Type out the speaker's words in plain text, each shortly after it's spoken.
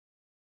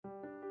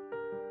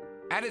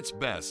At its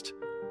best,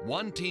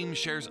 one team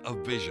shares a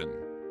vision,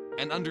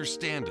 an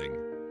understanding,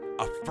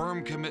 a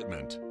firm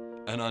commitment,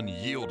 an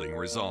unyielding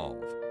resolve.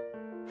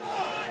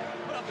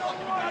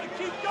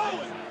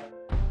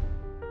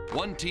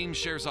 One team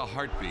shares a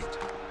heartbeat,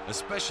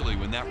 especially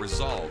when that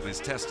resolve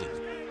is tested.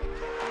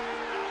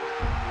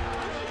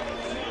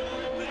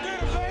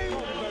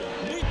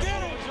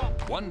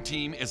 One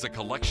team is a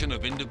collection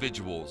of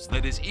individuals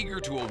that is eager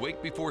to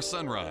awake before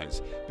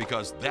sunrise,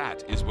 because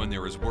that is when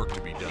there is work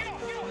to be done.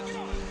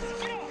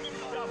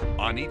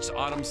 On each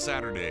autumn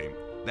Saturday,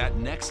 that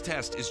next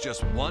test is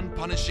just one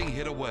punishing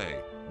hit away.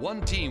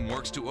 One team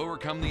works to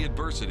overcome the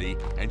adversity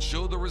and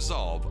show the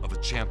resolve of a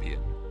champion.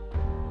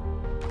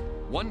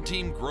 One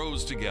team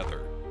grows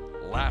together,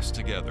 laughs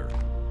together,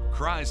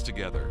 cries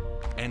together,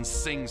 and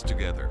sings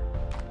together.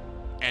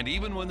 And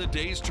even when the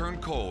days turn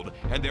cold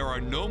and there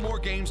are no more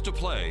games to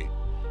play,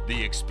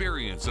 the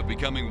experience of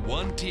becoming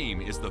one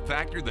team is the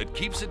factor that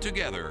keeps it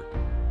together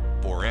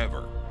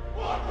forever.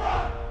 One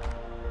pride,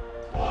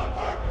 one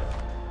purpose,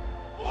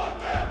 one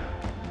family,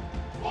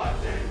 one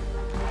team.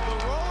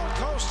 The roller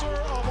coaster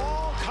of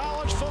all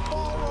college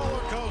football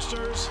roller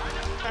coasters,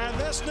 and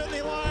this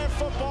Nittany Lion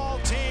football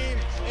team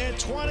in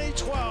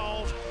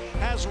 2012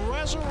 has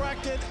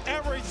resurrected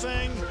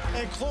everything,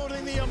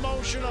 including the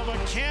emotion of a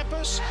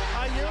campus,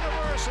 a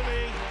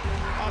university,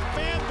 a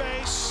fan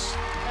base,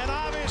 and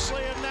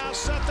obviously have now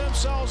set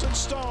themselves in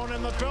stone,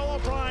 and the Bill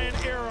O'Brien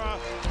era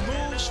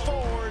moves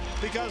forward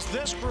because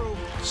this group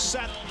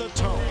set the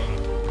tone.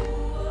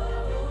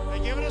 They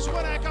give it as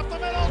Winnick up the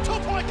middle,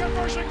 two-point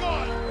conversion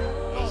good.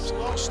 Phillips,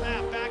 low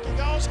snap, back he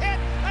goes, hit,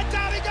 and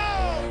down he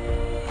goes.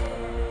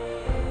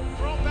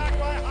 Thrown back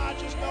by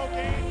Hodges, no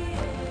gain.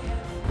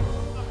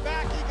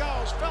 Back he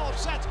goes,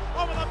 Phillips sets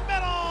over the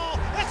middle.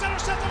 It's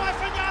intercepted by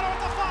Fagnano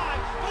at the 5.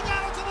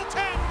 Fagnano to the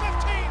 10,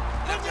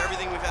 15. After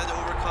everything we've had to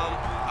overcome,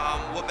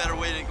 what better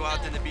way to go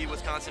out than to beat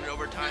Wisconsin in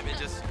overtime and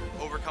just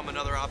overcome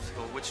another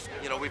obstacle, which,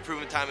 you know, we've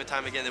proven time and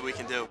time again that we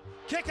can do.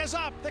 Kick is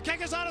up, the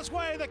kick is on its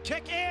way, the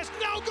kick is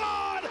no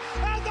good,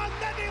 and the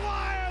Nittany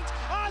Lions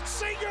on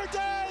senior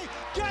day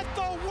get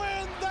the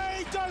win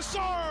they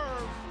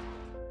deserve.